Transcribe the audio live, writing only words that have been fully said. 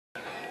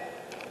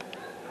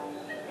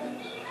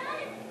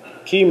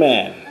Key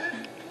man.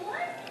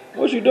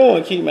 What you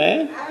doing, Key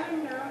man? I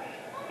don't know.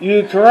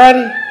 You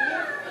karate?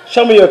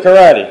 Show me your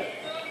karate.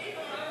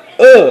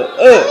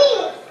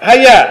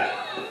 Hiya.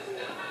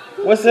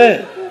 What's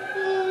that?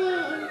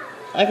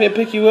 I can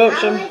pick you up.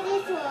 Show me. I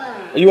like this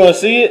one. You want to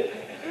see it?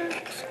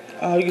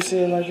 Oh, you can see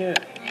it like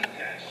that.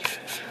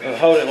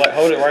 Hold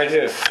it right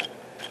here.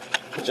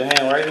 Put your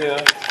hand right here,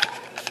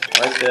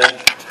 right there.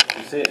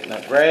 You see it? Now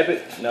grab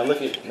it. Now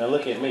look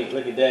at me.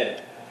 Look at Daddy.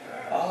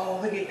 Oh,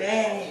 look at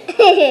Daddy. Look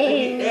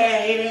at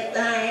Daddy, this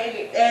thing.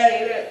 Look at Daddy,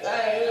 this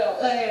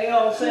thing. You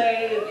know what I'm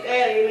saying? Look at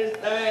Daddy, this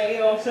thing. You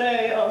know what I'm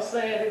saying? You know what I'm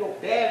saying? Look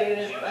at Daddy,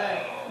 this thing.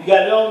 You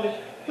got it on me?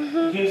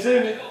 Can you see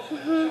me?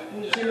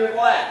 Can you see me?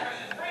 Why?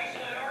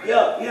 Yo.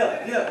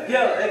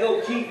 There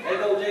go Keith. There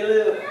go J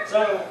Lil.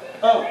 Son.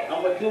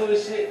 I'm gonna do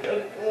this shit.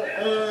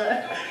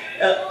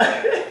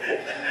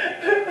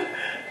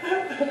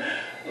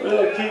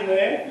 Look, Keith,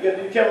 man. You gotta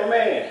be the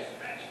cameraman.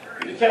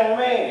 You the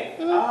cameraman.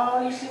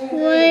 Oh, you see me?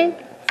 1,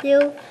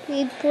 2,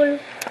 3, 4,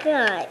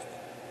 5.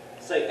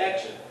 Say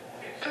action.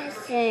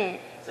 Action.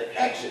 Say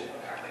action.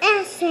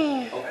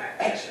 Action. Okay,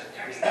 action.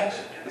 It's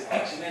action. It's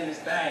action in this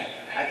thing.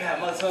 I got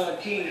my son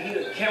Keith. He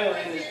the camera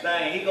in this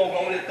thing. He gonna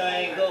hold this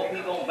thing up.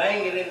 He gonna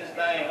bang it in this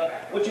thing.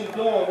 What you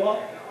doing, boy?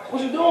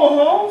 What you doing,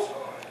 Holmes?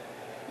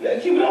 You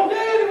gotta keep it on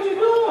Daddy. What you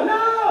doing?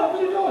 No.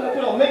 What you doing? Put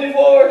it on mini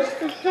boards.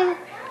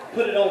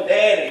 Put it on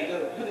Daddy.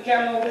 Put the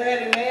camera on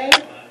Daddy, man.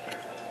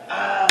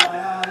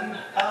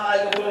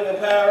 You gonna put it in the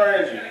Power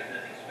Ranger.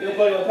 You gonna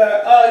put it in the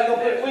Power.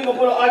 We gonna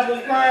put it on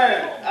Optimus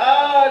Prime.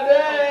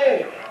 Dang.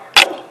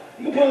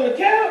 You gonna put it on the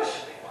couch?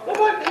 You gonna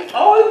put it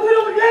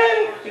on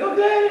Daddy. You go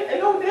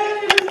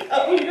Daddy.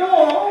 What you doing,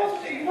 Holmes?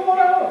 What you doing?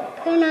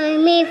 Put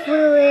on me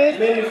forward.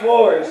 Mini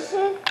Forest.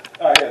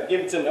 Alright, yeah, give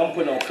it to me. I'm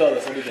putting on color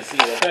so we can see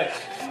it, okay?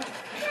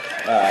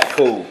 Alright,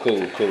 cool.